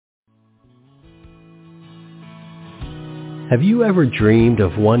Have you ever dreamed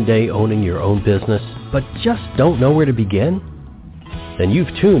of one day owning your own business, but just don't know where to begin? Then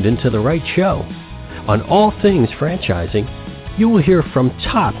you've tuned into the right show. On All Things Franchising, you will hear from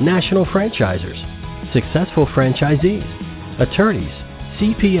top national franchisors, successful franchisees, attorneys,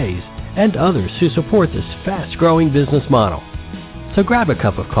 CPAs, and others who support this fast-growing business model. So grab a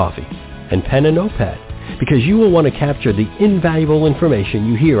cup of coffee and pen and notepad, because you will want to capture the invaluable information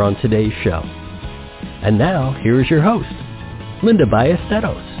you hear on today's show. And now, here is your host, Linda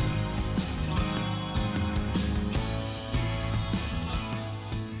Ballesteros.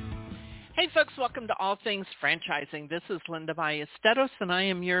 Hey folks, welcome to All Things Franchising. This is Linda Ballesteros, and I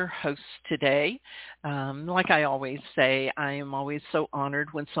am your host today. Like I always say, I am always so honored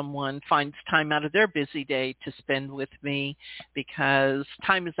when someone finds time out of their busy day to spend with me, because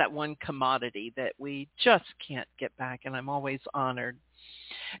time is that one commodity that we just can't get back, and I'm always honored.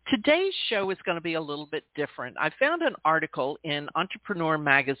 Today's show is going to be a little bit different. I found an article in Entrepreneur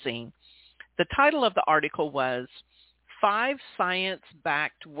Magazine. The title of the article was 5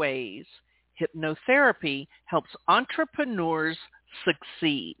 Science-Backed Ways Hypnotherapy Helps Entrepreneurs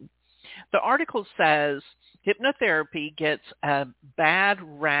Succeed. The article says hypnotherapy gets a bad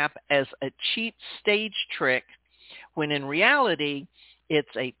rap as a cheap stage trick, when in reality,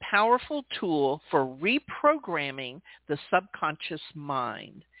 it's a powerful tool for reprogramming the subconscious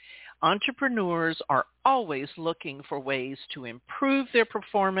mind. Entrepreneurs are always looking for ways to improve their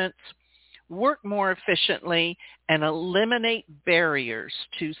performance, work more efficiently, and eliminate barriers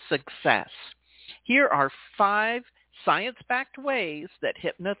to success. Here are 5 science-backed ways that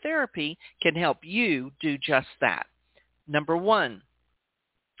hypnotherapy can help you do just that. Number 1,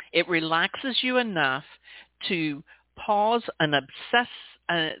 it relaxes you enough to pause on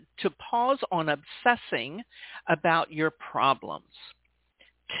obsessing about your problems.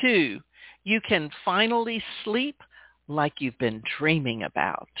 2, you can finally sleep like you've been dreaming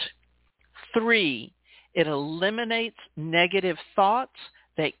about. 3, it eliminates negative thoughts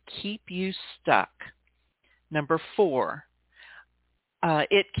that keep you stuck. Number 4,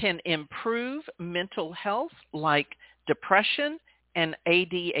 it can improve mental health like depression and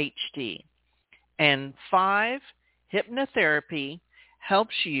ADHD. And 5, hypnotherapy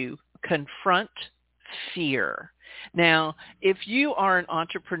helps you confront fear. Now, if you are an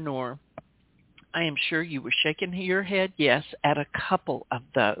entrepreneur, I am sure you were shaking your head yes at a couple of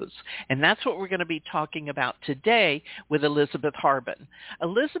those. And that's what we're going to be talking about today with Elizabeth Harbin.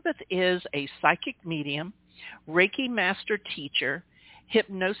 Elizabeth is a psychic medium, Reiki master teacher,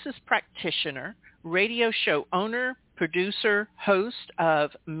 hypnosis practitioner, radio show owner, producer, host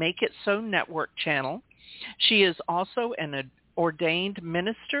of Make It So Network channel. She is also an ordained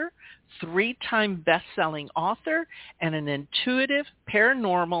minister, 3-time best-selling author, and an intuitive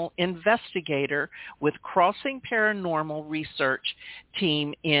paranormal investigator with Crossing Paranormal Research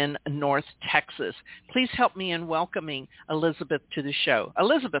team in North Texas. Please help me in welcoming Elizabeth to the show.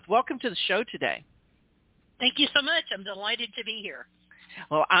 Elizabeth, welcome to the show today. Thank you so much. I'm delighted to be here.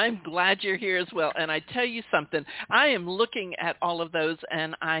 Well, I'm glad you're here as well. And I tell you something, I am looking at all of those,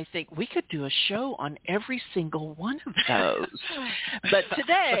 and I think we could do a show on every single one of those. But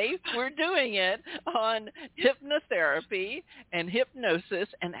today, we're doing it on hypnotherapy and hypnosis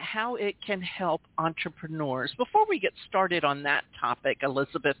and how it can help entrepreneurs. Before we get started on that topic,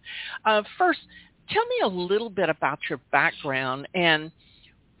 Elizabeth, first, tell me a little bit about your background and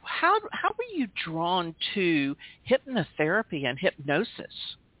how were you drawn to hypnotherapy and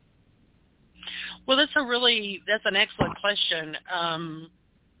hypnosis? Well, that's an excellent question.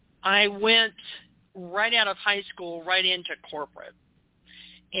 I went right out of high school right into corporate,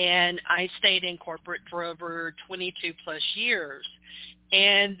 and I stayed in corporate for over 22 plus years.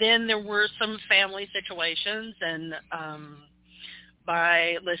 And then there were some family situations, and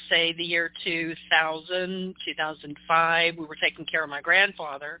by, let's say, the year 2000, 2005, we were taking care of my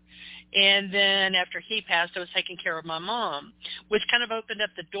grandfather. And then after he passed, I was taking care of my mom, which kind of opened up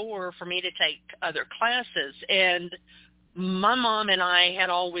the door for me to take other classes. And my mom and I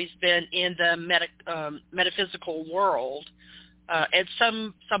had always been in the metaphysical world at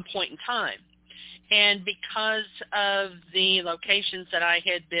some point in time. And because of the locations that I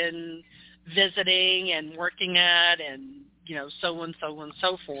had been visiting and working at and so on,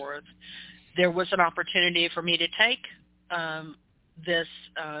 so forth, there was an opportunity for me to take this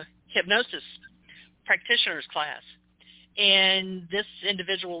hypnosis practitioner's class. And this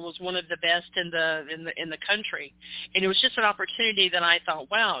individual was one of the best in the country. And it was just an opportunity that I thought,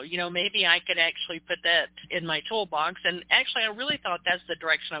 wow, maybe I could actually put that in my toolbox. And actually, I really thought that's the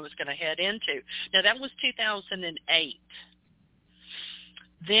direction I was going to head into. Now, that was 2008.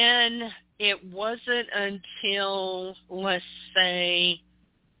 Then it wasn't until, let's say,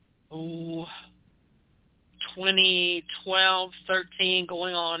 2012, 13,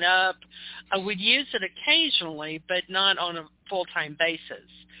 going on up. I would use it occasionally, but not on a full-time basis.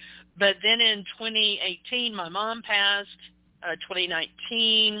 But then in 2018, my mom passed.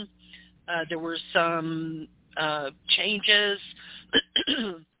 2019, there were some changes.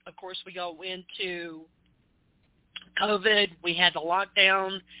 Of course, we go into COVID. We had the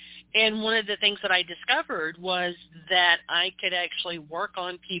lockdown. And one of the things that I discovered was that I could actually work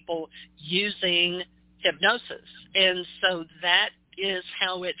on people using hypnosis. And so that is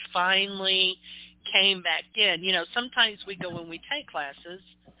how it finally came back in. You know, sometimes we go and we take classes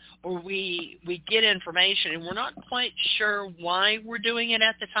or we get information and we're not quite sure why we're doing it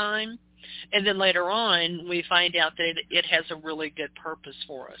at the time. And then later on, we find out that it has a really good purpose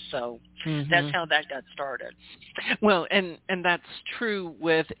for us. So that's how that got started. Well, and that's true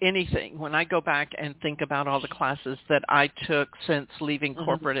with anything. When I go back and think about all the classes that I took since leaving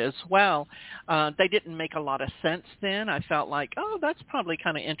corporate as well, they didn't make a lot of sense then. I felt like, oh, that's probably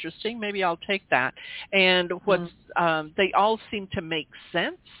kind of interesting. Maybe I'll take that. And they all seem to make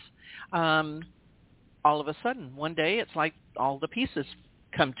sense. All of a sudden, one day, it's like all the pieces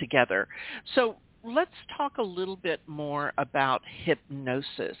come together. So let's talk a little bit more about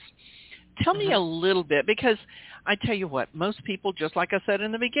hypnosis. Tell me a little bit, because I tell you what, most people, just like I said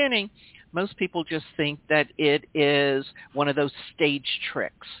in the beginning, most people just think that it is one of those stage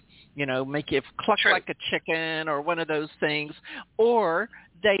tricks, you know, make you cluck like a chicken or one of those things, or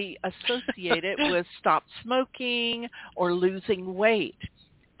they associate it with stop smoking or losing weight.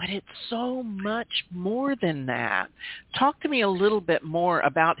 But it's so much more than that. Talk to me a little bit more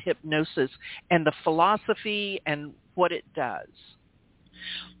about hypnosis and the philosophy and what it does.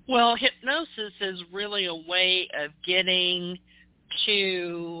 Well, hypnosis is really a way of getting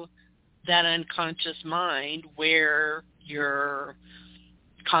to that unconscious mind where your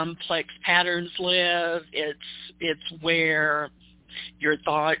complex patterns live. It's where your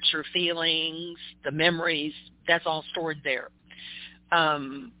thoughts, your feelings, the memories, that's all stored there.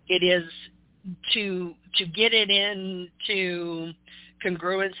 It is to get it into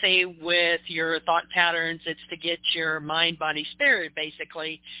congruency with your thought patterns. It's to get your mind, body, spirit,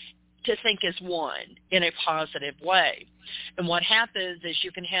 basically, to think as one in a positive way. And what happens is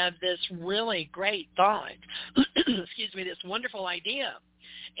you can have this really great thought, excuse me, this wonderful idea.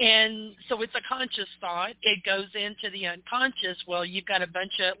 And so it's a conscious thought. It goes into the unconscious. Well, let's say you've got a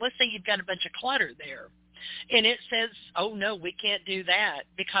bunch of clutter there. And it says, oh, no, we can't do that,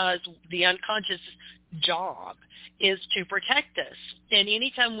 because the unconscious job is to protect us. And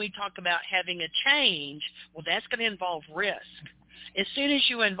anytime we talk about having a change, well, that's going to involve risk. As soon as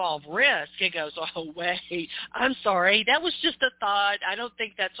you involve risk, it goes, oh, wait, I'm sorry, that was just a thought. I don't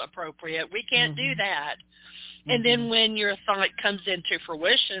think that's appropriate. We can't do that. And then when your thought comes into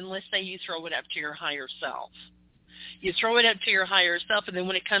fruition, let's say you throw it up to your higher self. You throw it up to your higher self, and then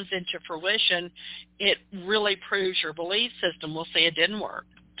when it comes into fruition, it really proves your belief system. We'll say it didn't work.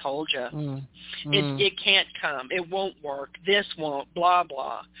 Told you. It can't come. It won't work. This won't, blah,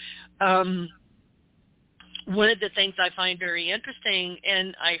 blah. One of the things I find very interesting,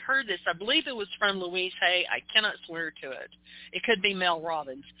 and I heard this, I believe it was from Louise Hay. I cannot swear to it. It could be Mel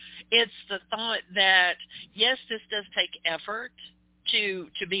Robbins. It's the thought that, yes, this does take effort to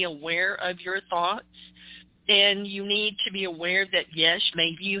be aware of your thoughts. And you need to be aware that, yes,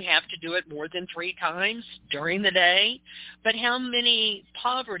 maybe you have to do it more than 3 times during the day. But how many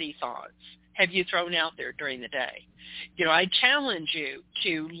poverty thoughts have you thrown out there during the day? You know, I challenge you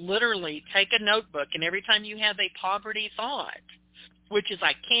to literally take a notebook, and every time you have a poverty thought, which is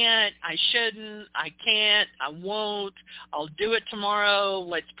I can't, I shouldn't, I can't, I won't, I'll do it tomorrow,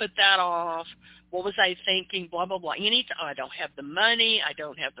 let's put that off. What was I thinking, blah, blah, blah. I don't have the money, I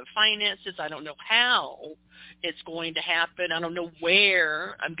don't have the finances, I don't know how it's going to happen, I don't know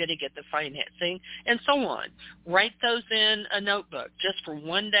where I'm going to get the financing, and so on. Write those in a notebook just for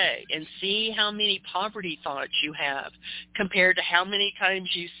one day and see how many poverty thoughts you have compared to how many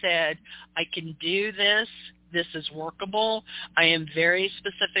times you said, I can do this. This is workable. I am very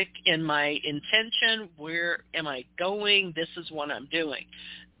specific in my intention. Where am I going? This is what I'm doing.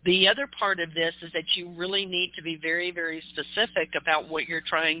 The other part of this is that you really need to be very, very specific about what you're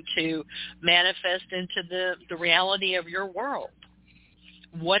trying to manifest into the reality of your world.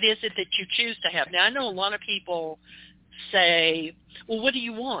 What is it that you choose to have? Now, I know a lot of people say, well, what do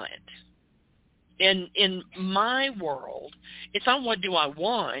you want? In my world, it's not what do I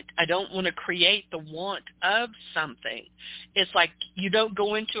want. I don't want to create the want of something. It's like you don't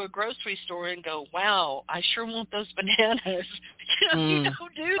go into a grocery store and go, wow, I sure want those bananas. You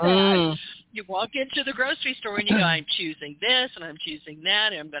don't do that. You walk into the grocery store and you go, I'm choosing this and I'm choosing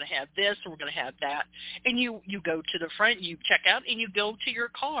that and I'm going to have this and we're going to have that. And you go to the front, you check out, and you go to your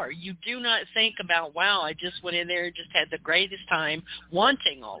car. You do not think about, wow, I just went in there and just had the greatest time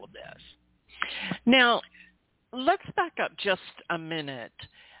wanting all of this. Now, let's back up just a minute.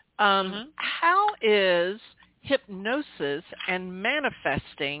 How is hypnosis and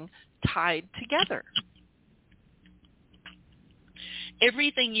manifesting tied together?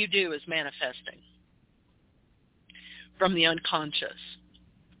 Everything you do is manifesting from the unconscious.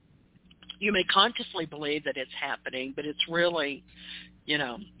 You may consciously believe that it's happening, but it's really,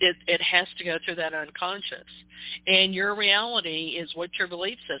 it has to go through that unconscious. And your reality is what your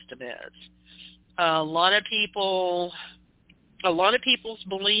belief system is. A lot of people's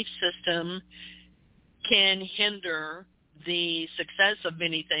belief system can hinder the success of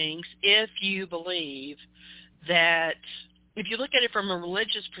many things if you believe that, if you look at it from a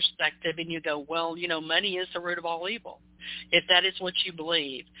religious perspective and you go, well, money is the root of all evil. If that is what you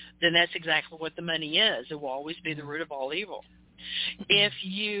believe, then that's exactly what the money is. It will always be the root of all evil. If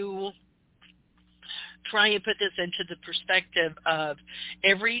you try and put this into the perspective of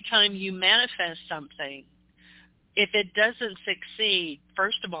every time you manifest something, if it doesn't succeed,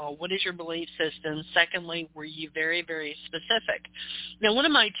 first of all, what is your belief system? Secondly, were you very, very specific? Now, one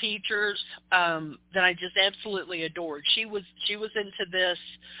of my teachers that I just absolutely adored, she was into this,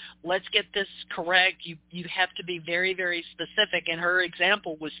 let's get this correct. You have to be very, very specific. And her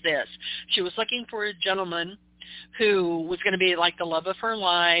example was this. She was looking for a gentleman who was going to be like the love of her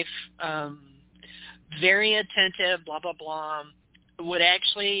life, very attentive, blah, blah, blah, would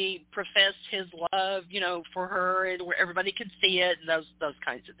actually profess his love, for her, and where everybody could see it, and those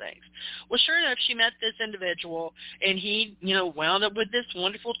kinds of things. Well, sure enough, she met this individual, and he, wound up with this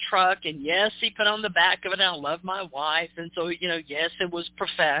wonderful truck, and yes, he put on the back of it, I love my wife, and so, yes, it was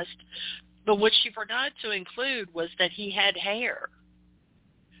professed. But what she forgot to include was that he had hair.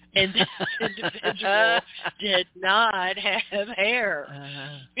 And this individual did not have hair.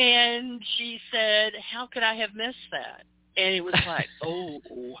 And she said, how could I have missed that? And it was like, oh,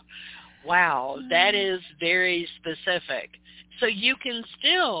 wow, that is very specific. So you can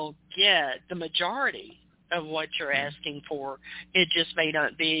still get the majority of what you're asking for. It just may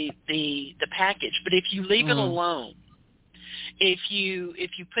not be the package. But if you leave it alone, if you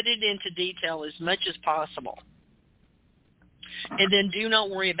put it into detail as much as possible, and then do not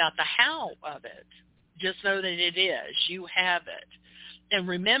worry about the how of it, just know that it is. You have it. And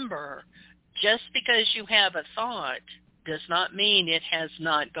remember, just because you have a thought does not mean it has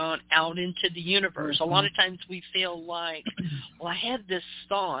not gone out into the universe. A lot of times we feel like, well, I had this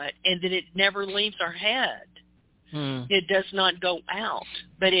thought, and then it never leaves our head. It does not go out.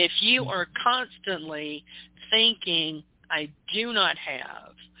 But if you are constantly thinking, I do not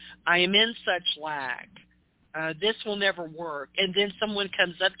have, I am in such lack, this will never work, and then someone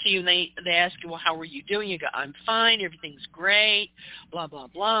comes up to you and they ask you, well, how are you doing? You go, I'm fine, everything's great, blah, blah,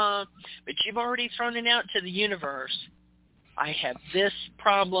 blah. But you've already thrown it out to the universe. I have this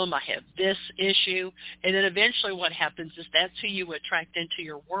problem, I have this issue, and then eventually what happens is that's who you attract into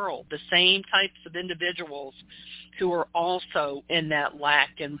your world, the same types of individuals who are also in that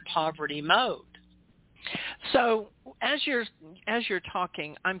lack and poverty mode. So as you're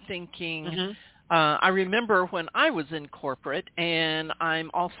talking, I'm thinking, I remember when I was in corporate, and I'm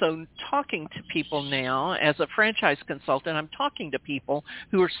also talking to people now as a franchise consultant. I'm talking to people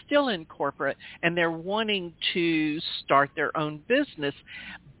who are still in corporate, and they're wanting to start their own business,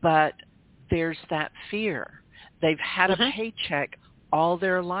 but there's that fear. They've had a paycheck all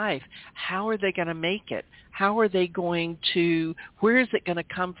their life. How are they going to make it? How are they going to, where is it going to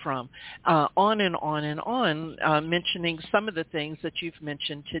come from? On and on and on, mentioning some of the things that you've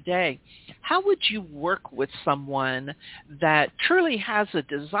mentioned today. How would you work with someone that truly has a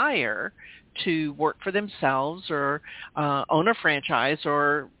desire to work for themselves or own a franchise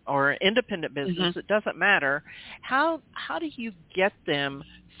or independent business? It doesn't matter. How do you get them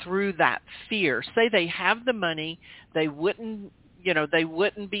through that fear? Say they have the money, they wouldn't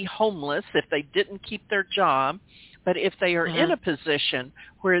be homeless if they didn't keep their job, but if they are in a position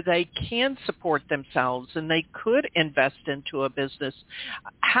where they can support themselves and they could invest into a business,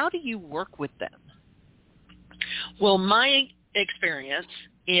 how do you work with them? Well, my experience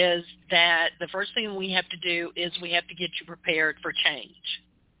is that the first thing we have to do is we have to get you prepared for change.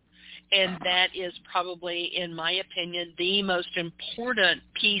 And that is probably, in my opinion, the most important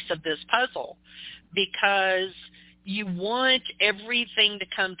piece of this puzzle, because you want everything to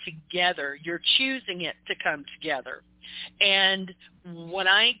come together. You're choosing it to come together. And what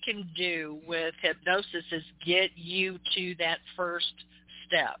I can do with hypnosis is get you to that first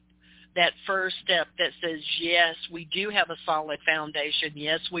step, that first step that says, yes, we do have a solid foundation.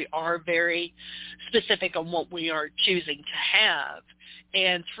 Yes, we are very specific on what we are choosing to have.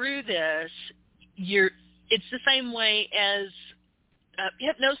 And through this, it's the same way as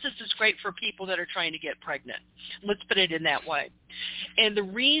hypnosis is great for people that are trying to get pregnant. Let's put it in that way. And the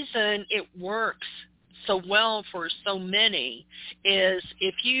reason it works so well for so many is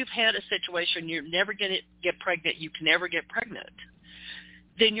if you've had a situation you're never going to get pregnant, you can never get pregnant,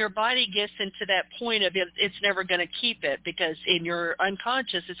 then your body gets into that point of it's never going to keep it, because in your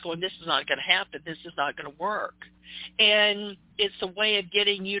unconscious it's going, this is not going to happen, this is not going to work. And it's a way of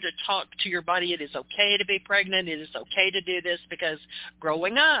getting you to talk to your body. It is okay to be pregnant. It is okay to do this, because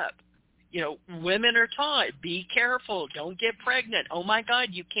growing up, women are taught, be careful, don't get pregnant. Oh, my God,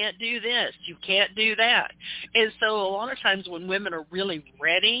 you can't do this. You can't do that. And so a lot of times when women are really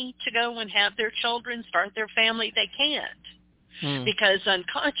ready to go and have their children, start their family, they can't. Because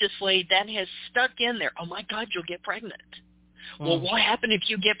unconsciously that has stuck in there. Oh, my God, you'll get pregnant. Well, what happened if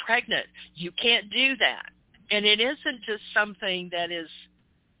you get pregnant? You can't do that. And it isn't just something that is,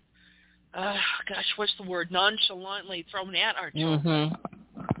 what's the word, nonchalantly thrown at our children.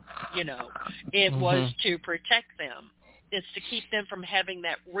 It was to protect them. It's to keep them from having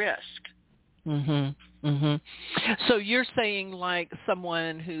that risk. So you're saying, like,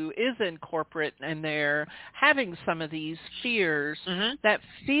 someone who is in corporate and they're having some of these fears, that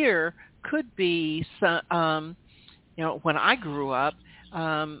fear could be, when I grew up,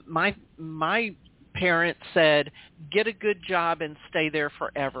 my parents said, get a good job and stay there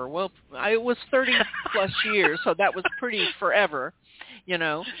forever. Well, it was 30 plus years, so that was pretty forever,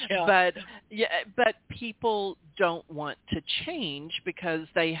 Yeah. But people don't want to change because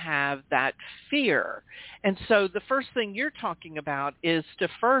they have that fear. And so the first thing you're talking about is to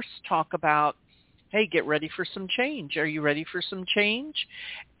first talk about, hey, get ready for some change. Are you ready for some change?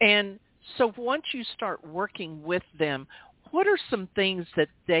 And so once you start working with them, what are some things that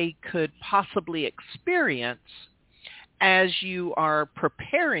they could possibly experience as you are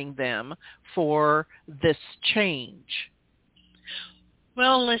preparing them for this change?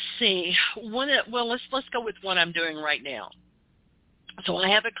 Well, let's see. Let's go with what I'm doing right now. So I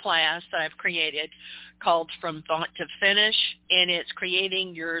have a class that I've created called From Thought to Finish, and it's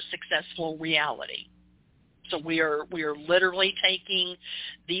creating your successful reality. So we are literally taking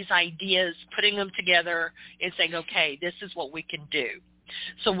these ideas, putting them together, and saying, okay, this is what we can do.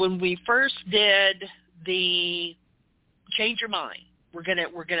 So when we first did the change your mind, we're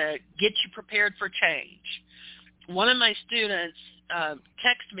gonna get you prepared for change. One of my students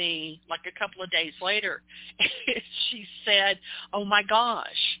texted me like a couple of days later, and she said, "Oh my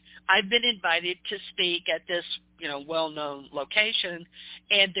gosh, I've been invited to speak at this well-known location,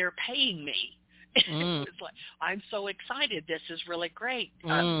 and they're paying me." It's like, I'm so excited. This is really great.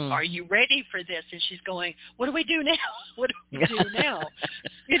 Are you ready for this? And she's going, what do we do now? What do we do now?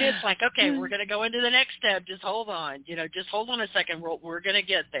 And it's like, okay, we're going to go into the next step. Just hold on. Just hold on a second. We're going to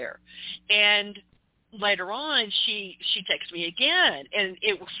get there. And later on, she texted me again. And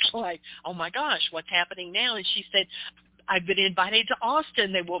it was like, oh, my gosh, what's happening now? And she said, I've been invited to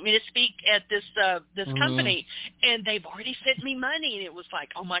Austin. They want me to speak at this company, and they've already sent me money. And it was like,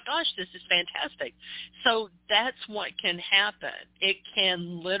 oh, my gosh, this is fantastic. So that's what can happen. It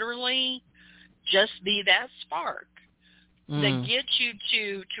can literally just be that spark that gets you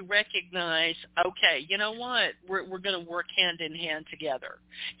to recognize, okay, you know what, we're going to work hand in hand together.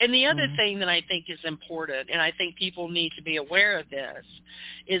 And the other thing that I think is important, and I think people need to be aware of this,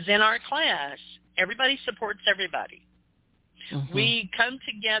 is in our class, everybody supports everybody. We come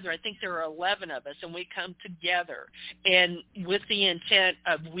together. I think there are 11 of us, and we come together, and with the intent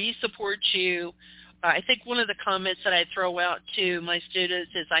of we support you. I think one of the comments that I throw out to my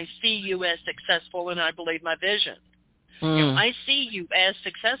students is, I see you as successful, and I believe my vision. I see you as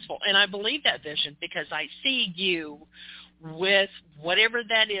successful, and I believe that vision, because I see you with whatever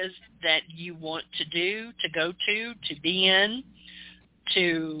that is that you want to do, to go to be in,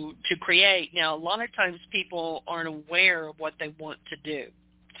 to create. Now, a lot of times people aren't aware of what they want to do.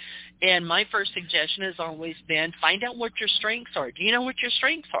 And my first suggestion has always been, find out what your strengths are. Do you know what your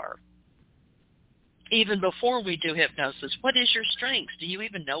strengths are? Even before we do hypnosis, what is your strengths? Do you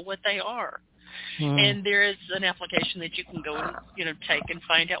even know what they are? And there is an application that you can go and take and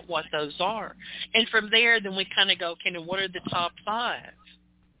find out what those are. And from there, then we kind of go, okay, now what are the top 5?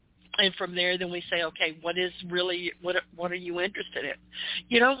 And from there, then we say, okay, what are you interested in?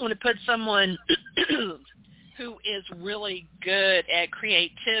 You don't want to put someone who is really good at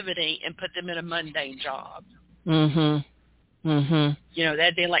creativity and put them in a mundane job.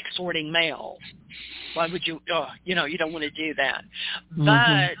 That'd be like sorting mail. Why would you? You don't want to do that.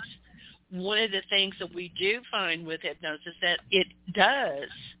 But one of the things that we do find with hypnosis that it does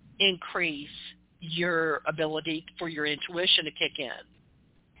increase your ability for your intuition to kick in.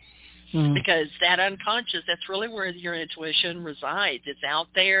 Because that unconscious, that's really where your intuition resides. It's out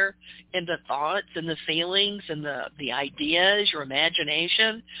there in the thoughts and the feelings and the ideas, your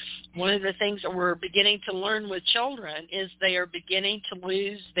imagination. One of the things that we're beginning to learn with children is they are beginning to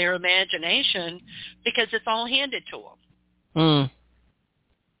lose their imagination because it's all handed to them.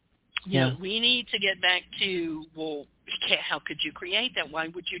 You know, we need to get back to, well, how could you create that? Why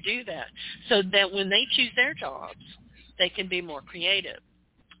would you do that? So that when they choose their jobs, they can be more creative.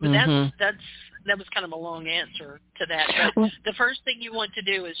 But that was kind of a long answer to that. But the first thing you want to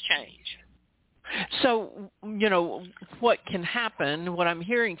do is change. So, you know, what can happen, what I'm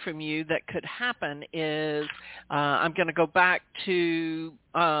hearing from you that could happen is I'm going to go back to,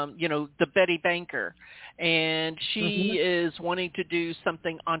 you know, the Betty Banker. And she is wanting to do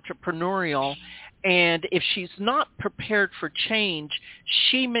something entrepreneurial. And if she's not prepared for change,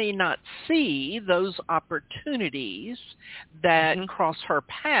 she may not see those opportunities that cross her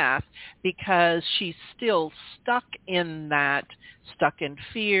path because she's still stuck in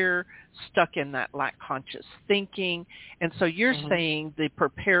fear, stuck in that lack conscious thinking. And so you're saying the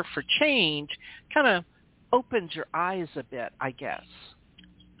prepare for change kind of opens your eyes a bit, I guess.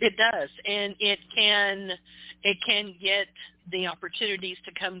 It does, and it can get the opportunities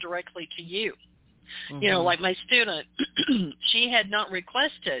to come directly to you. You know, like my student, she had not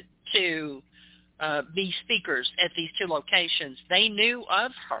requested to be speakers at these two locations. They knew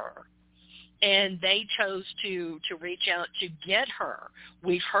of her, and they chose to reach out to get her.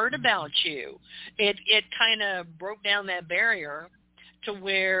 We've heard about you. It kind of broke down that barrier to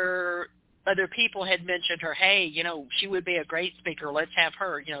where other people had mentioned her, hey, you know, she would be a great speaker. Let's have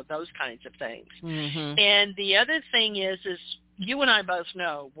her, you know, those kinds of things. And the other thing is you and I both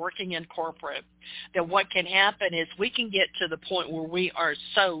know, working in corporate, that what can happen is we can get to the point where we are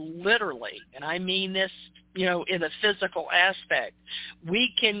so literally, and I mean this, you know, in a physical aspect,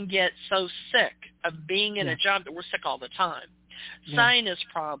 we can get so sick of being in a job that we're sick all the time. Sinus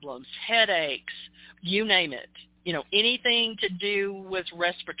problems, headaches, you name it. You know, anything to do with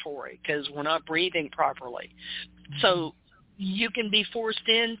respiratory because we're not breathing properly. So you can be forced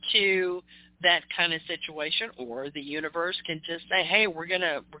into that kind of situation, or the universe can just say, hey, we're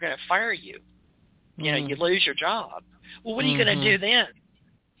gonna fire you. You know, you lose your job. Well, what are you going to do then?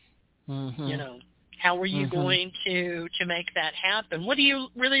 You know, how are you going to make that happen? What do you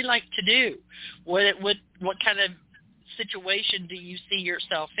really like to do? What kind of situation do you see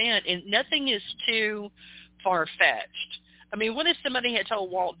yourself in? And nothing is too far-fetched. I mean, what if somebody had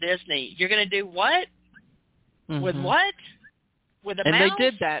told Walt Disney, you're going to do what? With what? With a mouse?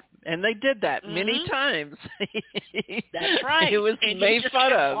 And they did that many times. That's right. It was made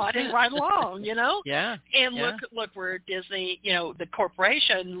fun of. Plodding right along, you know? Yeah. And look where Disney, you know, the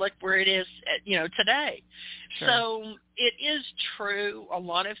corporation, look where it is, you know, today. Sure. So it is true. A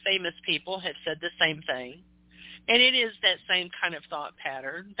lot of famous people have said the same thing. And it is that same kind of thought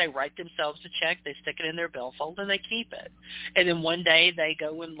pattern. They write themselves a check, they stick it in their billfold, and they keep it. And then one day they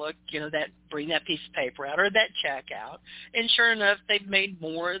go and look, you know, bring that piece of paper out or that check out, and sure enough, they've made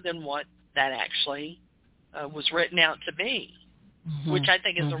more than what that actually was written out to be, which I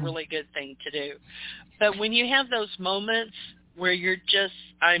think is a really good thing to do. But when you have those moments where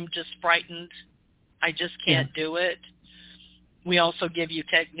I'm just frightened, I just can't do it, we also give you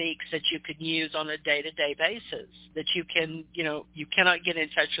techniques that you can use on a day-to-day basis that you can, you know, you cannot get in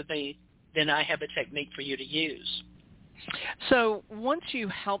touch with me, then I have a technique for you to use. So once you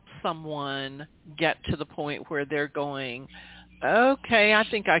help someone get to the point where they're going, okay, I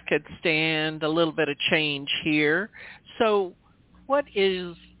think I could stand a little bit of change here. So what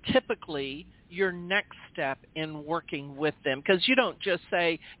is typically your next step in working with them? Because you don't just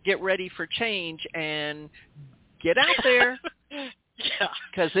say, get ready for change and get out there.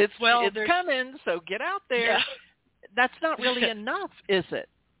 Because it's coming, so get out there. Yeah. That's not really enough, is it?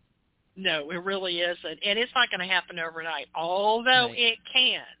 No, it really isn't. And it's not going to happen overnight, although it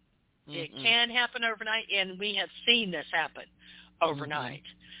can. It can happen overnight, and we have seen this happen overnight.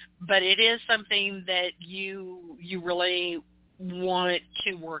 But it is something that you really want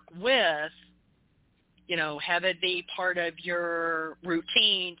to work with, you know, have it be part of your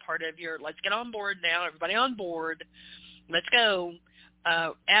routine, part of your, let's get on board now, everybody on board, let's go.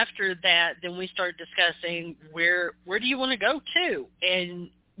 After that, then we start discussing where do you want to go to? And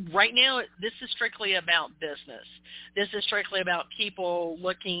right now, this is strictly about business. This is strictly about people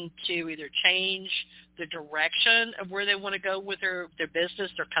looking to either change the direction of where they want to go with their business,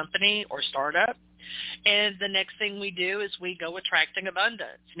 their company, or startup. And the next thing we do is we go attracting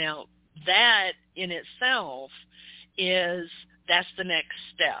abundance. Now, that in itself that's the next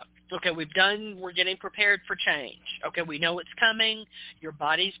step. Okay, we're getting prepared for change. Okay, we know it's coming. Your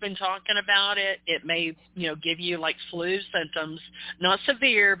body's been talking about it. It may, give you like flu symptoms, not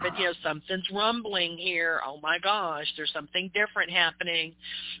severe, but, something's rumbling here. Oh my gosh, there's something different happening.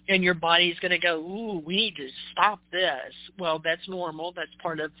 And your body's going to go, ooh, we need to stop this. Well, that's normal. That's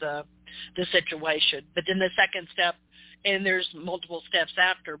part of the situation. But then the second step, and there's multiple steps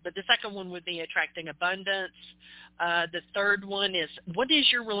after, but the second one would be attracting abundance. The third one is, what is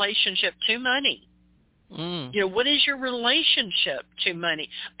your relationship to money? What is your relationship to money?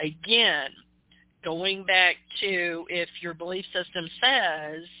 Again, going back to if your belief system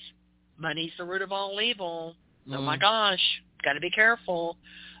says money's the root of all evil, oh my gosh, got to be careful.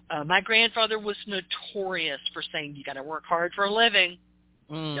 My grandfather was notorious for saying you got to work hard for a living.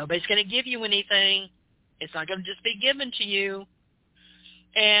 Nobody's going to give you anything. It's not going to just be given to you.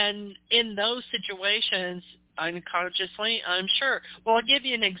 And in those situations, unconsciously, I'm sure. Well, I'll give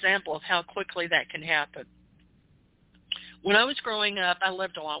you an example of how quickly that can happen. When I was growing up, I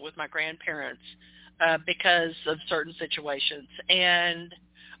lived a lot with my grandparents because of certain situations. And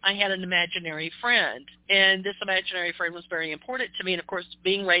I had an imaginary friend. And this imaginary friend was very important to me. And, of course,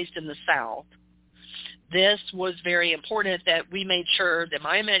 being raised in the South, this was very important that we made sure that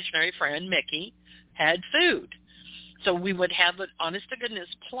my imaginary friend, Mickey, had food. So we would have an honest-to-goodness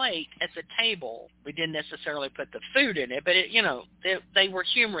plate at the table. We didn't necessarily put the food in it, but, they were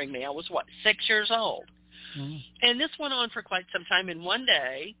humoring me. I was, 6 years old? And this went on for quite some time. And one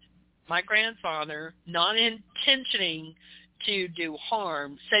day, my grandfather, not intentioning to do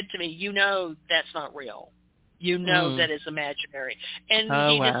harm, said to me, that's not real. That is imaginary.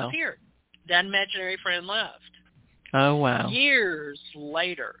 And he disappeared. That imaginary friend left. Oh, wow. Years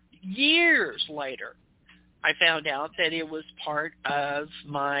later, I found out that it was part of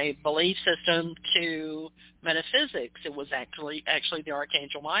my belief system to metaphysics. It was actually the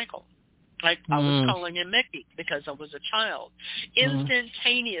Archangel Michael. I was calling him Mickey because I was a child.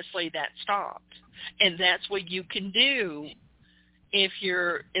 Instantaneously, that stopped. And that's what you can do if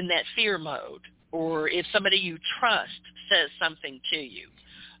you're in that fear mode, or if somebody you trust says something to you.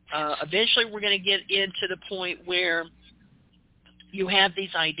 Eventually, we're going to get into the point where you have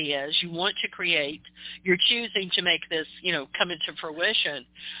these ideas, you want to create, you're choosing to make this, come into fruition.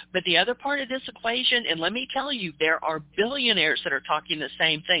 But the other part of this equation, and let me tell you, there are billionaires that are talking the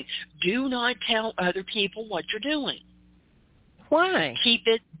same thing. Do not tell other people what you're doing. Why? Keep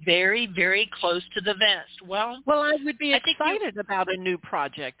it very, very close to the vest. Well, I would be excited about a new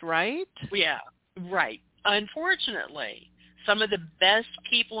project, right? Yeah, right. Unfortunately, some of the best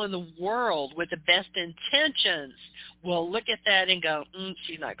people in the world with the best intentions will look at that and go,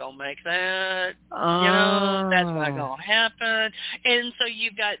 she's not going to make that. That's not going to happen. And so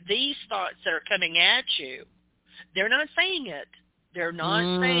you've got these thoughts that are coming at you. They're not saying it. They're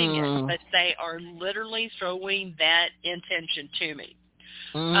not saying it, but they are literally throwing that intention to me.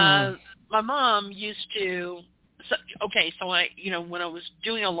 My mom used to, so I, when I was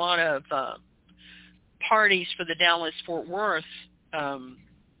doing a lot of parties for the Dallas-Fort Worth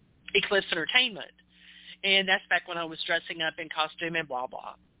Eclipse Entertainment, and that's back when I was dressing up in costume and blah,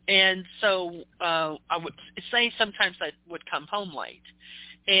 blah. And so I would say sometimes I would come home late.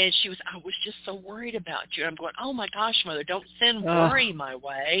 And she was, I was just so worried about you. I'm going, oh, my gosh, Mother, don't send worry my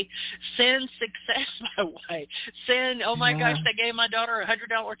way. Send success my way. Send, oh, my gosh, they gave my daughter a $100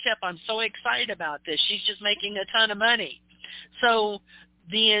 tip. I'm so excited about this. She's just making a ton of money. So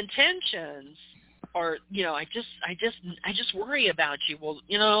the intentions are, I just worry about you.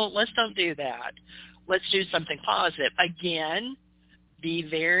 Well, let's don't do that. Let's do something positive. Again, be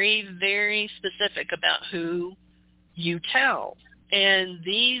very, very specific about who you tell. And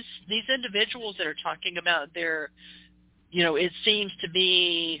these individuals that are talking about their, it seems to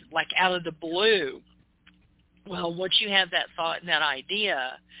be like out of the blue. Well, once you have that thought and that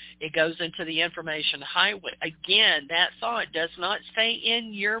idea, it goes into the information highway. Again, that thought does not stay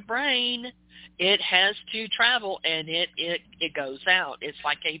in your brain. It has to travel, and it goes out. It's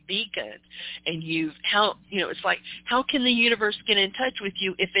like a beacon. And it's like, how can the universe get in touch with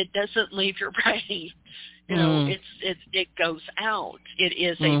you if it doesn't leave your brain? It goes out. It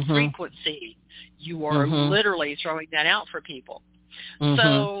is a frequency. You are literally throwing that out for people.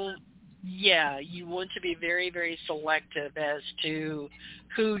 So, yeah, you want to be very, very selective as to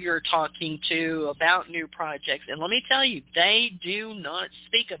who you're talking to about new projects. And let me tell you, they do not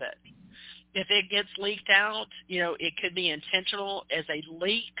speak of it. If it gets leaked out, it could be intentional as a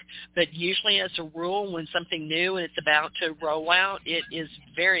leak, but usually as a rule, when something new and it's about to roll out, it is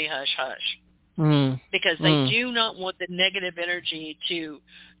very hush-hush. Because they do not want the negative energy to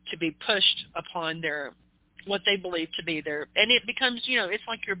to be pushed upon what they believe to be and it becomes, it's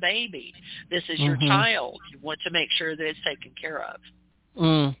like your baby. This is your child. You want to make sure that it's taken care of.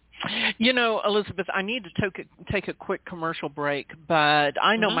 Elizabeth, I need to take a quick commercial break, but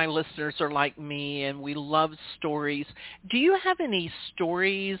I know my listeners are like me and we love stories. Do you have any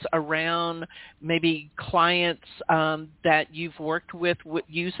stories around maybe clients that you've worked with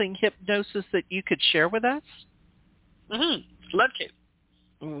using hypnosis that you could share with us? Love to.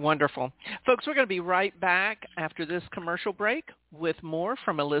 Wonderful. Folks, we're going to be right back after this commercial break with more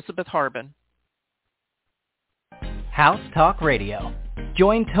from Elizabeth Harbin. House Talk Radio.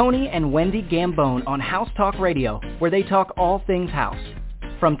 Join Tony and Wendy Gambone on House Talk Radio, where they talk all things house.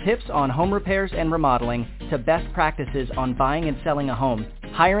 From tips on home repairs and remodeling to best practices on buying and selling a home,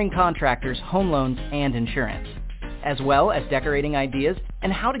 hiring contractors, home loans, and insurance, as well as decorating ideas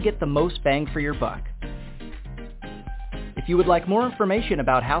and how to get the most bang for your buck. If you would like more information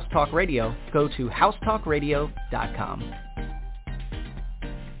about House Talk Radio, go to housetalkradio.com.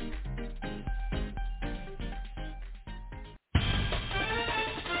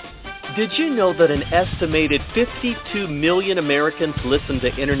 Did you know that an estimated 52 million Americans listened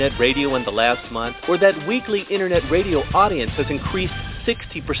to Internet radio in the last month? Or that weekly Internet radio audience has increased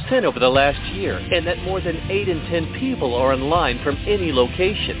 60% over the last year, and that more than 8 in 10 people are online from any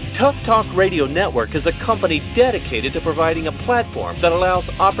location? Tough Talk Radio Network is a company dedicated to providing a platform that allows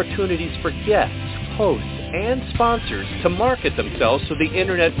opportunities for guests, hosts, and sponsors to market themselves to the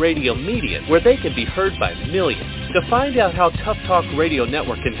Internet radio media, where they can be heard by millions. To find out how Tough Talk Radio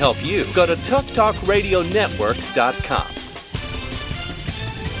Network can help you, go to toughtalkradionetwork.com.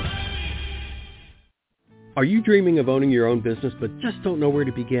 Are you dreaming of owning your own business but just don't know where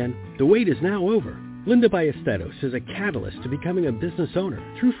to begin? The wait is now over. Linda Ballesteros is a catalyst to becoming a business owner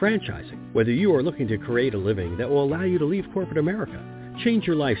through franchising. Whether you are looking to create a living that will allow you to leave corporate America, change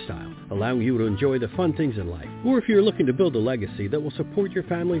your lifestyle, allowing you to enjoy the fun things in life, or if you're looking to build a legacy that will support your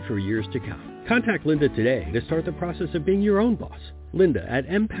family for years to come, contact Linda today to start the process of being your own boss. Linda at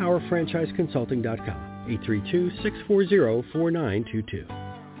empowerfranchiseconsulting.com, 832-640-4922.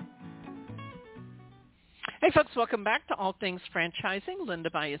 Hey folks, welcome back to All Things Franchising. Linda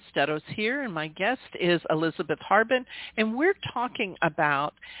Ballesteros here, and my guest is Elizabeth Harbin, and we're talking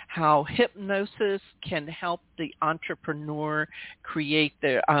about how hypnosis can help the entrepreneur achieve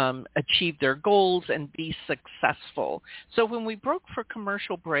their goals and be successful. So when we broke for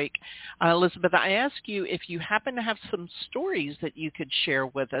commercial break, Elizabeth, I asked you if you happen to have some stories that you could share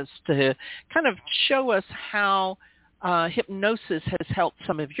with us to kind of show us how hypnosis has helped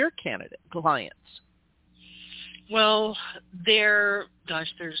some of your candidate clients. Well, there's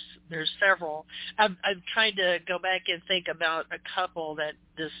several. I've tried to go back and think about a couple that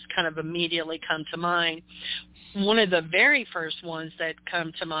just kind of immediately come to mind. One of the very first ones that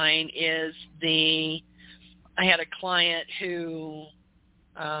come to mind is I had a client who,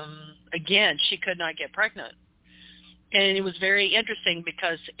 again, she could not get pregnant. And it was very interesting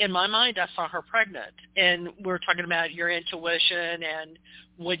because in my mind, I saw her pregnant. And we're talking about your intuition and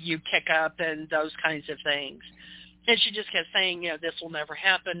what you pick up and those kinds of things. And she just kept saying, this will never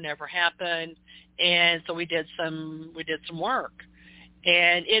happen, never happen. And so we did some work.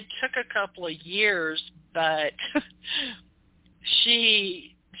 And it took a couple of years, but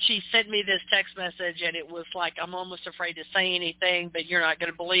she sent me this text message, and it was like, I'm almost afraid to say anything, but you're not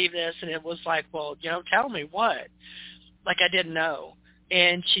going to believe this. And it was like, well, tell me what. Like I didn't know.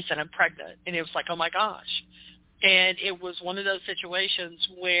 And she said, I'm pregnant. And it was like, oh, my gosh. And it was one of those situations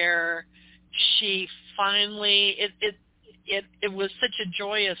where she finally, it was such a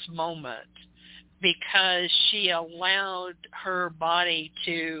joyous moment because she allowed her body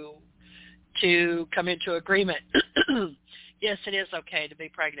to come into agreement. Yes, it is okay to be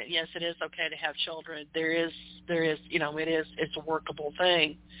pregnant. Yes, it is okay to have children. There is, it's a workable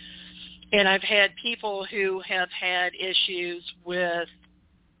thing. And I've had people who have had issues with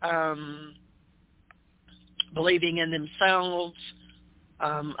believing in themselves.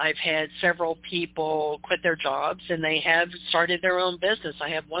 I've had several people quit their jobs, and they have started their own business. I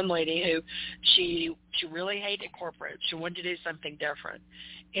have one lady who she really hated corporate. She wanted to do something different.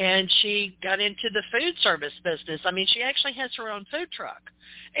 And she got into the food service business. I mean, she actually has her own food truck.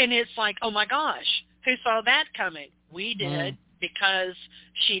 And it's like, oh, my gosh, who saw that coming? We did because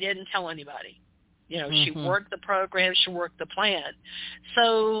she didn't tell anybody. She worked the program, she worked the plan.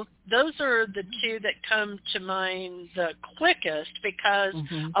 So those are the two that come to mind the quickest because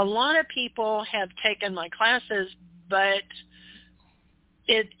a lot of people have taken my classes, but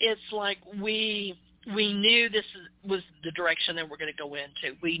it's like we we knew this was the direction that we're going to go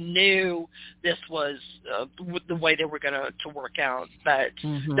into. We knew this was the way that we're going to work out. But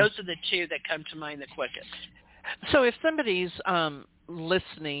those are the two that come to mind the quickest. So if somebody's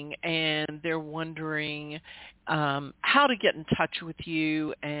listening and they're wondering how to get in touch with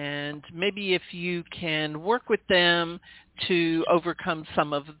you, and maybe if you can work with them to overcome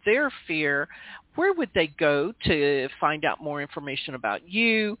some of their fear, where would they go to find out more information about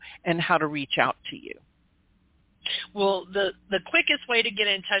you and how to reach out to you? Well, the quickest way to get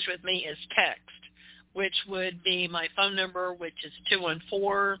in touch with me is text, which would be my phone number, which is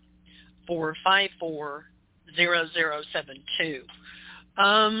 214-454-0072.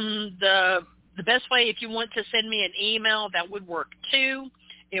 The best way, if you want to send me an email, that would work too.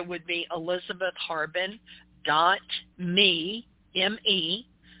 It would be elizabethharbin.me, M-E,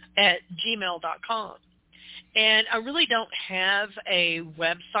 @gmail.com. And I really don't have a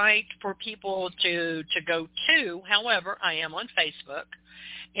website for people to go to. However, I am on Facebook,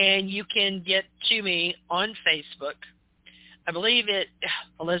 and you can get to me on Facebook. I believe it,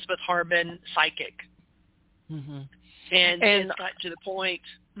 Elizabeth Harbin Psychic. And it's got to the point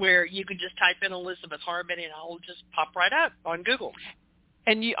where you can just type in Elizabeth Harbin, and I'll just pop right up on Google.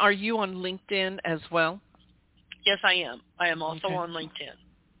 And are you on LinkedIn as well? Yes, I am. I am also on LinkedIn.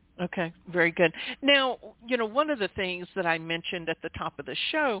 Okay, very good. Now, one of the things that I mentioned at the top of the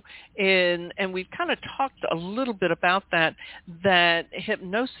show, and we've kind of talked a little bit about that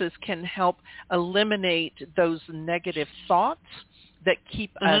hypnosis can help eliminate those negative thoughts that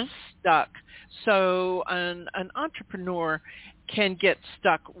keep us stuck. So an entrepreneur can get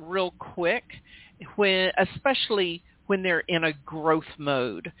stuck real quick, especially when they're in a growth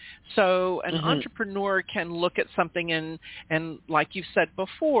mode. So an entrepreneur can look at something and like you said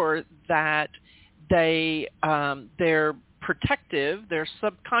before, that they're protective, their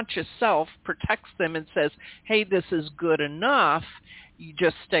subconscious self protects them and says, hey, this is good enough, you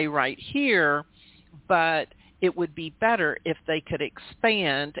just stay right here, but it would be better if they could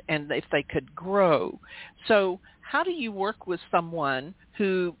expand and if they could grow. So how do you work with someone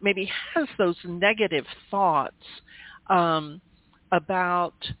who maybe has those negative thoughts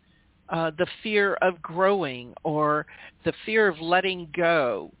about the fear of growing or the fear of letting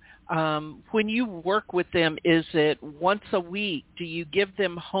go? When you work with them, is it once a week? Do you give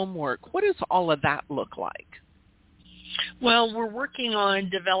them homework? What does all of that look like? Well, we're working on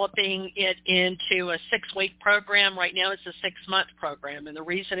developing it into a 6-week program. Right now it's a 6-month program, and the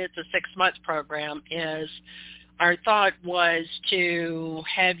reason it's a 6-month program is our thought was to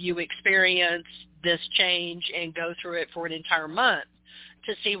have you experience this change and go through it for an entire month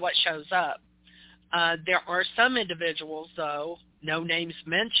to see what shows up. There are some individuals, though, no names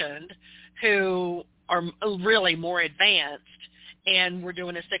mentioned, who are really more advanced, and we're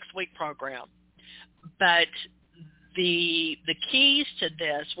doing a 6-week program. But the keys to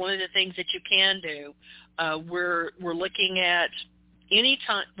this, one of the things that you can do, we're looking at any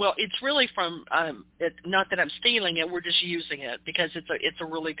time. Well, it's really from not that I'm stealing it, we're just using it because it's a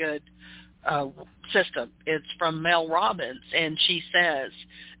really good system. It's from Mel Robbins, and she says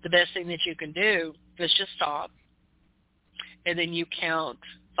the best thing that you can do is just stop, and then you count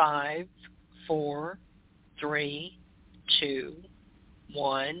 5, 4, 3, 2,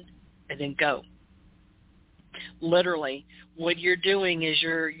 1, and then go. Literally, what you're doing is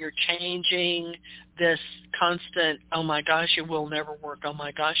you're changing this constant, oh my gosh, it will never work, oh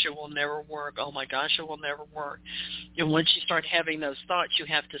my gosh, it will never work, oh my gosh, it will never work. And once you start having those thoughts, you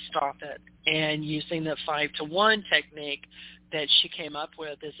have to stop it. And using the 5-to-1 technique that she came up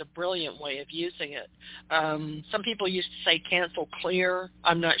with is a brilliant way of using it. Some people used to say cancel clear.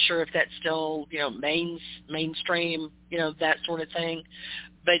 I'm not sure if that's still, mainstream, that sort of thing.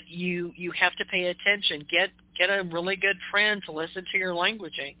 But you have to pay attention. Get a really good friend to listen to your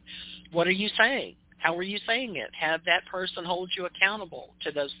languaging. What are you saying? How are you saying it? Have that person hold you accountable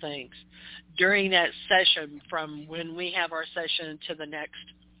to those things. During that session, from when we have our session to the next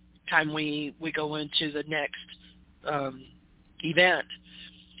time we go into the next event.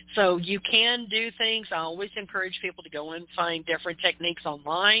 So you can do things. I always encourage people to go and find different techniques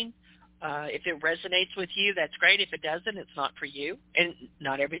online. If it resonates with you, that's great. If it doesn't, it's not for you. And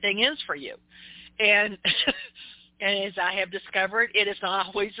not everything is for you. And as I have discovered, it is not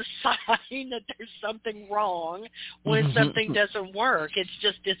always a sign that there's something wrong when something doesn't work. It's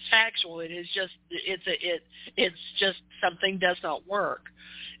factual. It's just something does not work.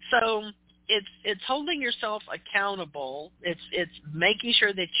 So it's holding yourself accountable. It's making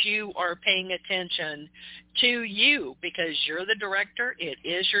sure that you are paying attention to you, because you're the director. It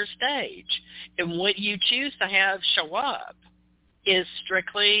is your stage, and what you choose to have show up is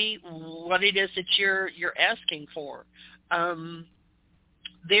strictly what it is that you're asking for.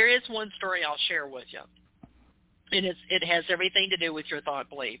 There is one story I'll share with you, and it has everything to do with your thought,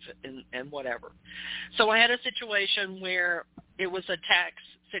 belief, and whatever. So I had a situation where it was a tax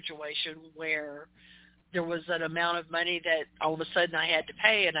situation where there was an amount of money that all of a sudden I had to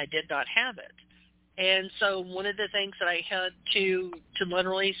pay, and I did not have it. And so one of the things that I had to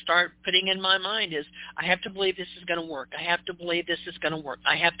literally start putting in my mind is, I have to believe this is going to work. I have to believe this is going to work.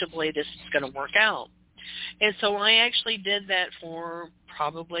 I have to believe this is going to work out. And so I actually did that for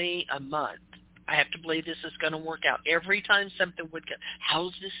probably a month. I have to believe this is going to work out. Every time something would go,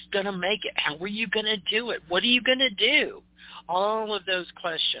 how's this going to make it? How are you going to do it? What are you going to do? All of those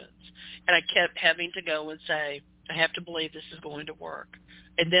questions. And I kept having to go and say, I have to believe this is going to work.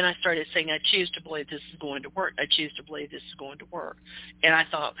 And then I started saying, I choose to believe this is going to work. I choose to believe this is going to work. And I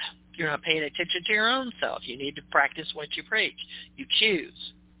thought, you're not paying attention to your own self. You need to practice what you preach. You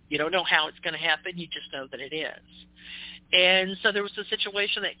choose. You don't know how it's going to happen. You just know that it is. And so there was a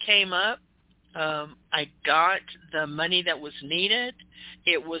situation that came up. I got the money that was needed.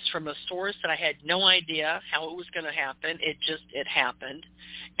 It was from a source that I had no idea how it was going to happen. It happened.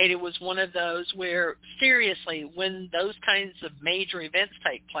 And it was one of those where, seriously, when those kinds of major events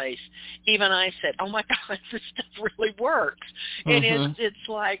take place, even I said, oh my God, this stuff really works. And it's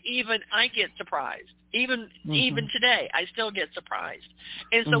like, even I get surprised. Even today, I still get surprised.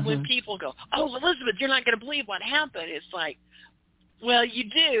 And so when people go, oh, Elizabeth, you're not going to believe what happened, it's like, well, you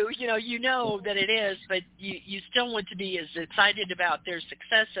do, you know that it is, but you still want to be as excited about their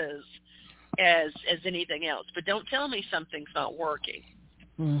successes as anything else. But don't tell me something's not working.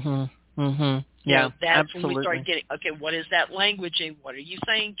 Yeah, that's absolutely. when we start getting, okay, what is that languaging? What are you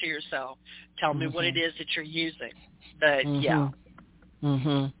saying to yourself? Tell me what it is that you're using. But,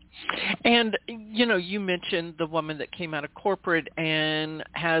 And, you mentioned the woman that came out of corporate and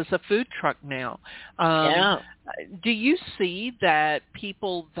has a food truck now. Do you see that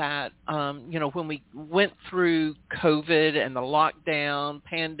people that, when we went through COVID and the lockdown,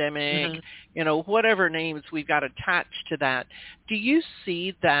 pandemic, whatever names we've got attached to that, do you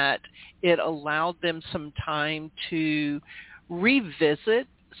see that it allowed them some time to revisit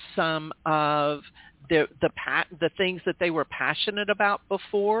some of the things that they were passionate about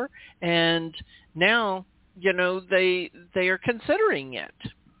before, and now they are considering it?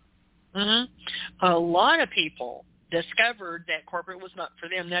 A lot of people discovered that corporate was not for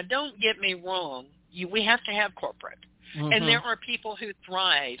them. Now, don't get me wrong. We have to have corporate. And there are people who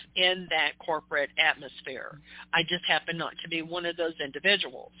thrive in that corporate atmosphere. I just happen not to be one of those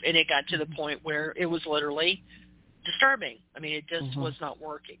individuals. And it got to the point where it was literally disturbing. I mean, it just was not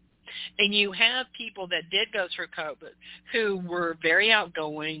working. And you have people that did go through COVID who were very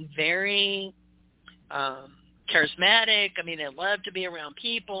outgoing, very charismatic. I mean, they loved to be around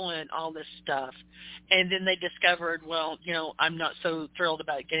people and all this stuff. And then they discovered, well, I'm not so thrilled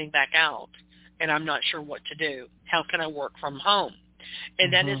about getting back out, and I'm not sure what to do. How can I work from home?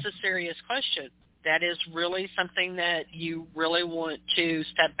 And that is a serious question. That is really something that you really want to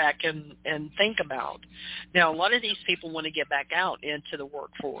step back and think about. Now, a lot of these people want to get back out into the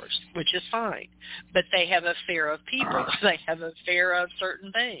workforce, which is fine, but they have a fear of people. They have a fear of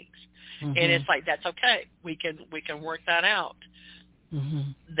certain things. And it's like, that's okay. We can work that out.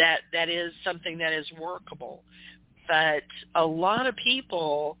 That is something that is workable. But a lot of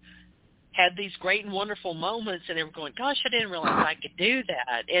people had these great and wonderful moments, and they were going, gosh, I didn't realize I could do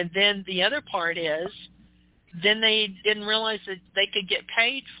that. And then the other part is, then they didn't realize that they could get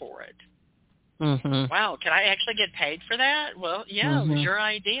paid for it. Wow, can I actually get paid for that? Well, yeah, it was your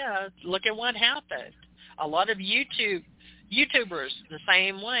idea. Look at what happened. A lot of YouTubers the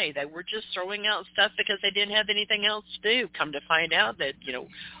same way. They were just throwing out stuff because they didn't have anything else to do. Come to find out that,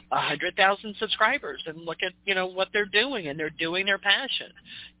 100,000 subscribers, and look at, what they're doing, and they're doing their passion.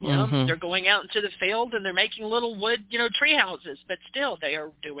 They're going out into the field and they're making little wood, tree houses, but still they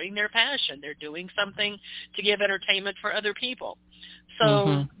are doing their passion. They're doing something to give entertainment for other people.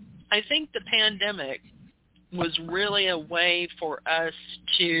 So I think the pandemic was really a way for us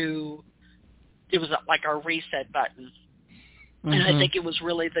it was like our reset button. And I think it was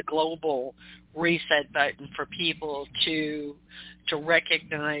really the global reset button for people to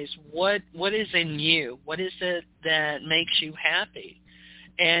recognize what is in you, what is it that makes you happy,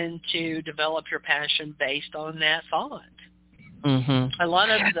 and to develop your passion based on that thought. A lot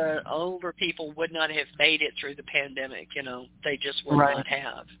of the older people would not have made it through the pandemic, they just would not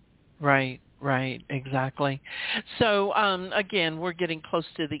have. Right, exactly. So, again, we're getting close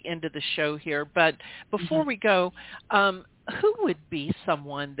to the end of the show here, but before we go, who would be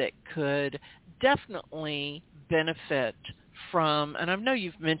someone that could definitely benefit from, and I know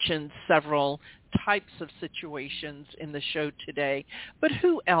you've mentioned several types of situations in the show today, but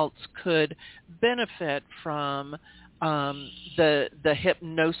who else could benefit from the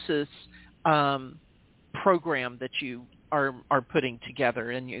hypnosis program that you are putting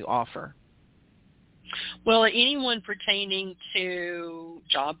together and you offer? Well, anyone pertaining to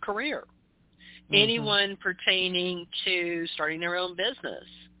job, career, anyone pertaining to starting their own business.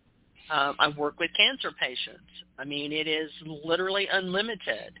 I work with cancer patients. I mean, it is literally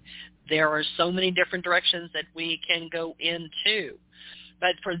unlimited. There are so many different directions that we can go into.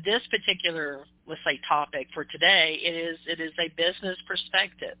 But for this particular, let's say, topic for today, it is a business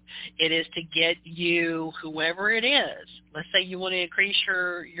perspective. It is to get you, whoever it is, let's say you want to increase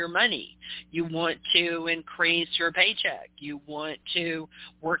your money. You want to increase your paycheck. You want to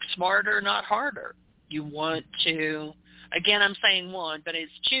work smarter, not harder. You want to, again, I'm saying one, but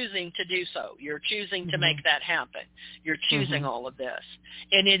it's choosing to do so. You're choosing to make that happen. You're choosing all of this.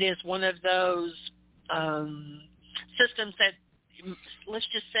 And it is one of those systems that, let's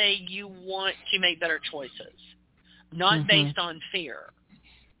just say you want to make better choices, not based on fear,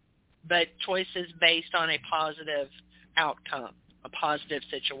 but choices based on a positive outcome, a positive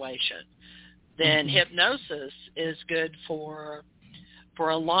situation. Then hypnosis is good for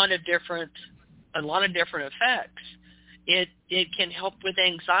a lot of different effects. It can help with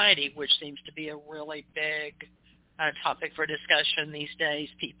anxiety, which seems to be a really big topic for discussion these days.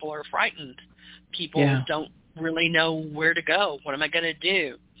 People are frightened. People don't really know where to go. What am I going to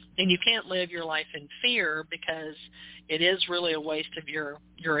do? And you can't live your life in fear because it is really a waste of your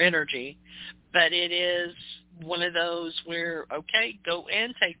energy. But it is one of those where, okay, go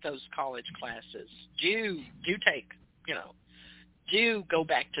and take those college classes. Do take, do go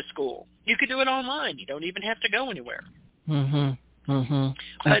back to school. You could do it online. You don't even have to go anywhere. But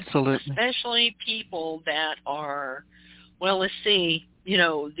Absolutely. especially people that are, well, let's see,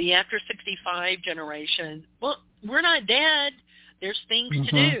 the after 65 generation, well, we're not dead. There's things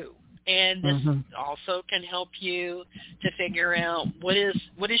to do. And this also can help you to figure out what is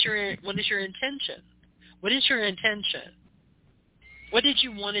your intention? What is your intention? What did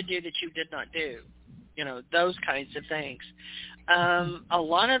you want to do that you did not do? Those kinds of things. A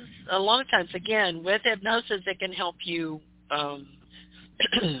lot of times, again, with hypnosis, it can help you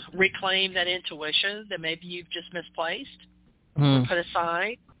reclaim that intuition that maybe you've just misplaced or put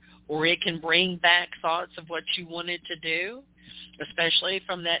aside, or it can bring back thoughts of what you wanted to do, especially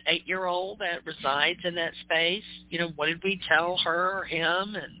from that 8-year-old that resides in that space. What did we tell her or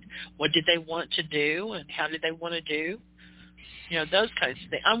him, and what did they want to do, and how did they want to do? Those kinds of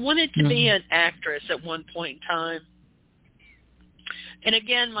things. I wanted to be an actress at one point in time. And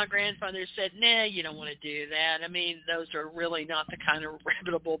again, my grandfather said, nah, you don't want to do that. I mean, those are really not the kind of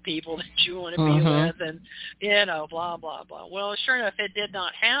reputable people that you want to be with, and, blah, blah, blah. Well, sure enough, it did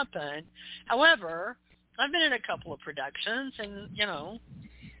not happen. However, I've been in a couple of productions, and,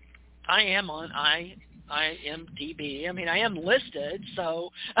 I am on IMDb. I mean, I am listed,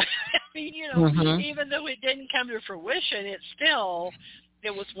 so, I mean, even though it didn't come to fruition, it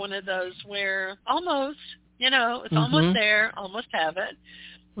was one of those where almost, it's almost there, almost have it.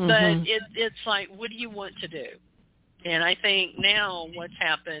 But it's like, what do you want to do? And I think now what's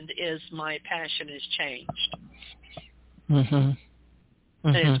happened is my passion has changed. And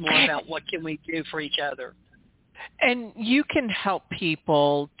it's more about what can we do for each other. And you can help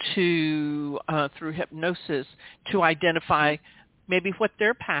people to, through hypnosis, to identify maybe what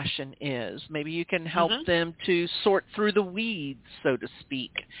their passion is. Maybe you can help them to sort through the weeds, so to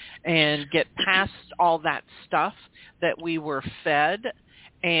speak, and get past all that stuff that we were fed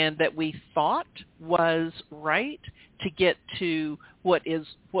and that we thought was right to get to what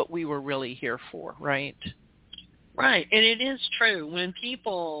we were really here for, right? Right. And it is true. When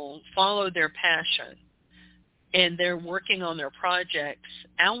people follow their passion and they're working on their projects,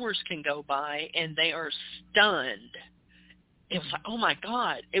 hours can go by and they are stunned. It was like, oh, my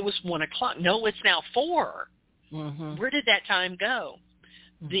God, it was 1 o'clock. No, it's now 4. Where did that time go?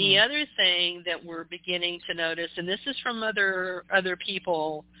 The other thing that we're beginning to notice, and this is from other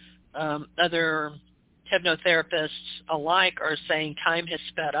people, other hypnotherapists alike, are saying time has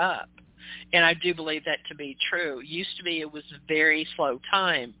sped up. And I do believe that to be true. Used to be it was a very slow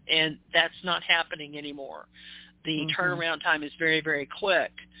time, and that's not happening anymore. The turnaround time is very, very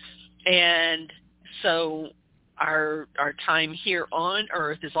quick. And so our time here on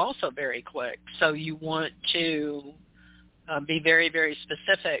Earth is also very quick. So you want to be very, very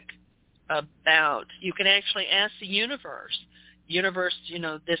specific about. You can actually ask the universe. Universe,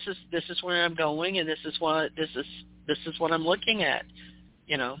 this is where I'm going, and this is what I'm looking at.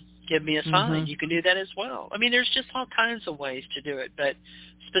 give me a sign. You can do that as well. I mean, there's just all kinds of ways to do it, but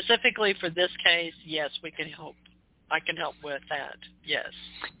specifically for this case, yes, we can help. I can help with that. Yes.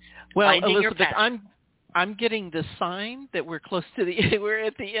 Well, Finding Elizabeth, I'm getting the sign that we're close to we're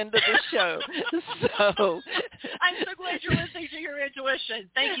at the end of the show. So I'm so glad you're listening to your intuition.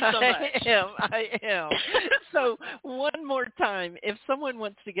 Thank you so much. I am. So one more time, if someone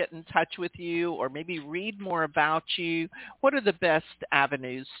wants to get in touch with you or maybe read more about you, what are the best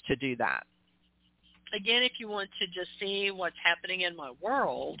avenues to do that? Again, if you want to just see what's happening in my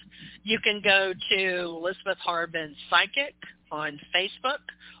world, you can go to Elizabeth Harbin Psychic on Facebook,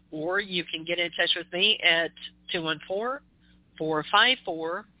 or you can get in touch with me at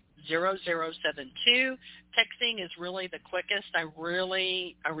 214-454-0072. Texting is really the quickest. I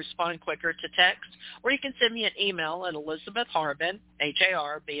respond quicker to text. Or you can send me an email at Elizabeth Harbin,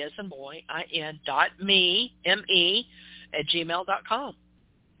 Harb as in boy, IN.me, M-E, @gmail.com.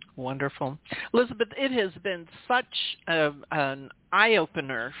 Wonderful. Elizabeth, it has been such an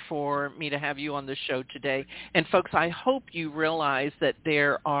eye-opener for me to have you on the show today. And folks, I hope you realize that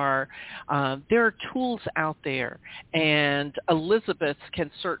there are tools out there, and Elizabeth can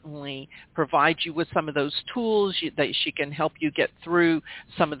certainly provide you with some of those tools that she can help you get through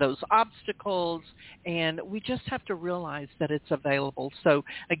some of those obstacles. And we just have to realize that it's available. So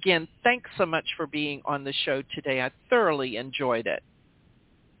again, thanks so much for being on the show today. I thoroughly enjoyed it.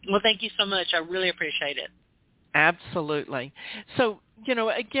 Well, thank you so much. I really appreciate it. Absolutely. So,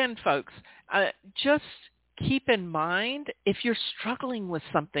 again, folks, just keep in mind, if you're struggling with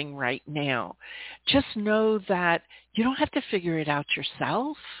something right now, just know that you don't have to figure it out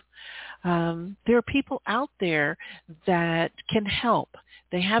yourself. There are people out there that can help.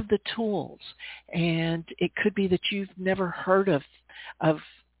 They have the tools, and it could be that you've never heard of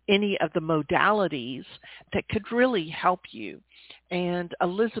any of the modalities that could really help you. And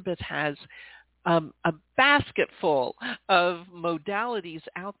Elizabeth has a basket full of modalities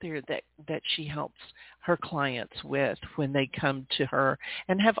out there that she helps her clients with when they come to her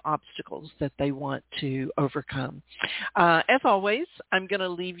and have obstacles that they want to overcome. As always, I'm going to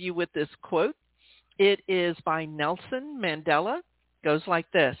leave you with this quote. It is by Nelson Mandela. It goes like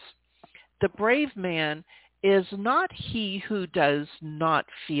this: "The brave man is not he who does not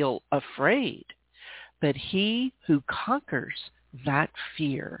feel afraid, but he who conquers that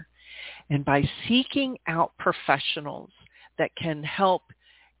fear." And by seeking out professionals that can help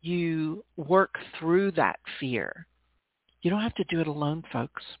you work through that fear, you don't have to do it alone,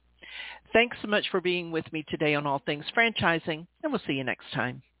 folks. Thanks so much for being with me today on All Things Franchising, and we'll see you next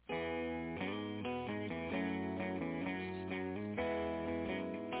time.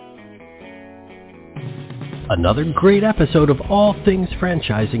 Another great episode of All Things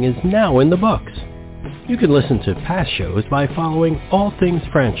Franchising is now in the books. You can listen to past shows by following All Things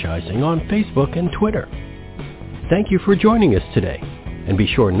Franchising on Facebook and Twitter. Thank you for joining us today, and be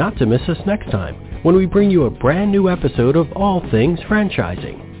sure not to miss us next time when we bring you a brand new episode of All Things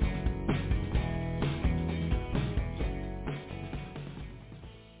Franchising.